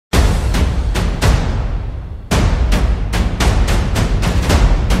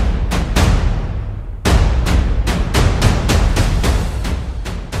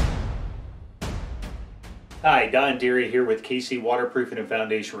Hi, Don Deary here with KC Waterproofing and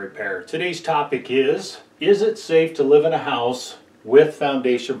Foundation Repair. Today's topic is it safe to live in a house with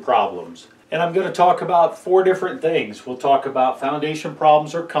foundation problems? And I'm going to talk about 4 different things. We'll talk about foundation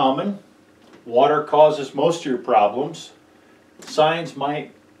problems are common, water causes most of your problems, signs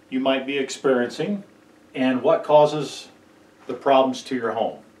you might be experiencing, and what causes the problems to your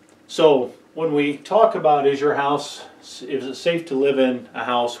home. So when we talk about is it safe to live in a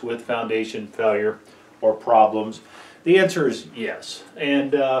house with foundation failure or problems, the answer is yes.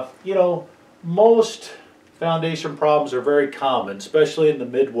 And most foundation problems are very common, especially in the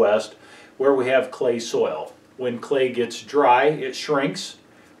Midwest where we have clay soil. When clay gets dry, it shrinks.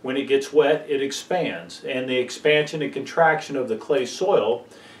 When it gets wet, it expands. And the expansion and contraction of the clay soil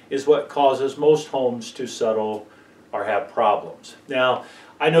is what causes most homes to settle or have problems. Now,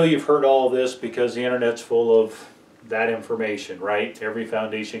 I know you've heard all of this because the internet's full of that information, right? Every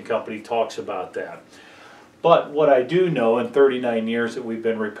foundation company talks about that. But what I do know in 39 years that we've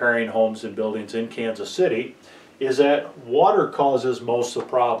been repairing homes and buildings in Kansas City is that water causes most of the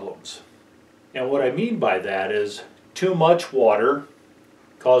problems. And what I mean by that is too much water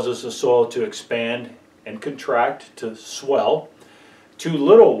causes the soil to expand and contract, to swell. Too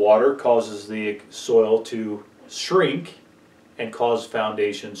little water causes the soil to shrink and cause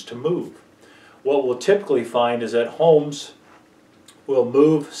foundations to move. What we'll typically find is that homes will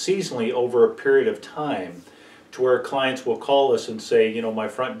move seasonally over a period of time, to where clients will call us and say, my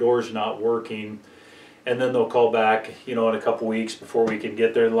front door's not working, and then they'll call back, in a couple weeks before we can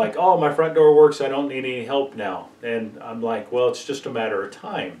get there, and like, oh, my front door works, I don't need any help now. And I'm like, well, it's just a matter of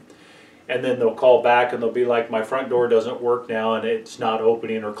time. And then they'll call back and they'll be like, my front door doesn't work now and it's not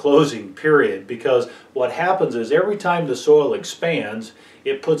opening or closing, period. Because what happens is every time the soil expands,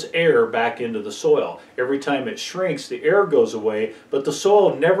 it puts air back into the soil. Every time it shrinks, the air goes away, but the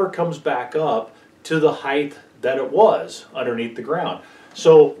soil never comes back up to the height that it was underneath the ground.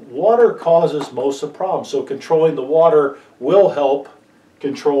 So water causes most of the problems. So controlling the water will help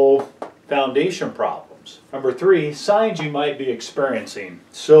control foundation problems. Number 3, signs you might be experiencing.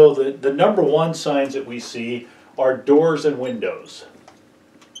 So the number 1 signs that we see are doors and windows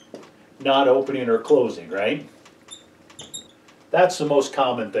not opening or closing, right? That's the most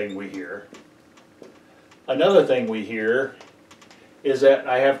common thing we hear. Another thing we hear is that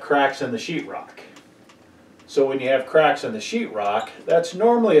I have cracks in the sheetrock. So when you have cracks in the sheetrock, that's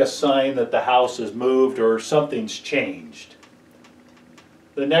normally a sign that the house has moved or something's changed.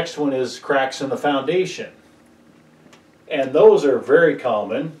 The next one is cracks in the foundation. And those are very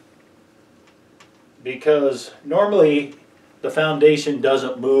common because normally the foundation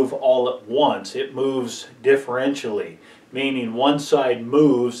doesn't move all at once. It moves differentially, meaning one side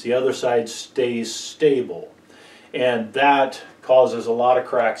moves, the other side stays stable. And that causes a lot of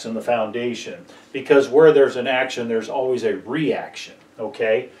cracks in the foundation because where there's an action, there's always a reaction,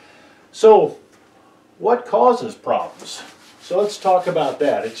 okay? So what causes problems? So let's talk about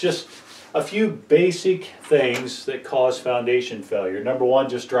that. It's just a few basic things that cause foundation failure. Number 1,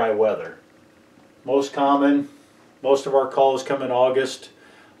 just dry weather. Most common, most of our calls come in August,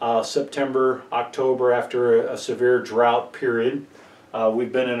 September, October after a severe drought period.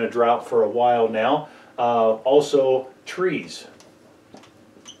 We've been in a drought for a while now. Also, trees.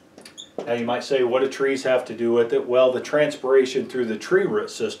 Now you might say, what do trees have to do with it? Well, the transpiration through the tree root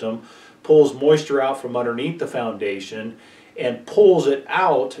system pulls moisture out from underneath the foundation and pulls it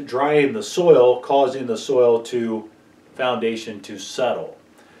out, drying the soil, causing the foundation to settle.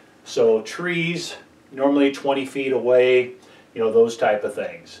 So trees, normally 20 feet away, those type of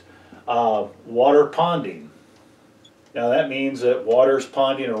things. Water ponding. Now that means that water's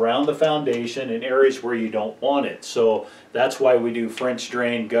ponding around the foundation in areas where you don't want it. So that's why we do French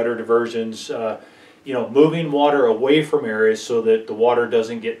drain, gutter diversions, moving water away from areas so that the water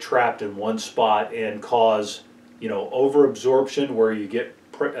doesn't get trapped in one spot and cause overabsorption where you get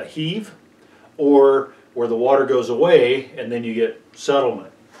a heave, or where the water goes away and then you get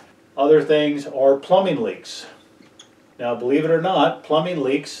settlement. Other things are plumbing leaks. Now believe it or not, plumbing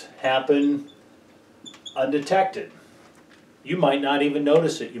leaks happen undetected. You might not even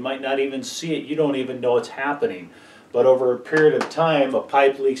notice it. You might not even see it. You don't even know it's happening. But over a period of time, a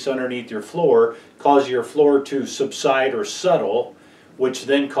pipe leaks underneath your floor, causes your floor to subside or settle, which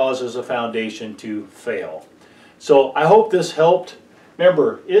then causes a foundation to fail. So I hope this helped.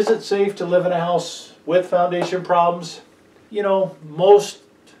 Remember, is it safe to live in a house with foundation problems? Most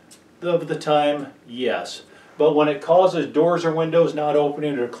of the time, yes. But when it causes doors or windows not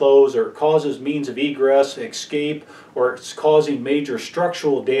opening or close, or it causes means of egress, escape, or it's causing major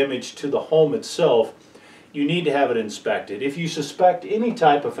structural damage to the home itself, you need to have it inspected. If you suspect any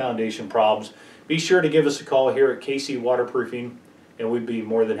type of foundation problems, be sure to give us a call here at KC Waterproofing, and we'd be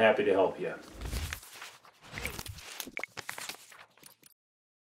more than happy to help you.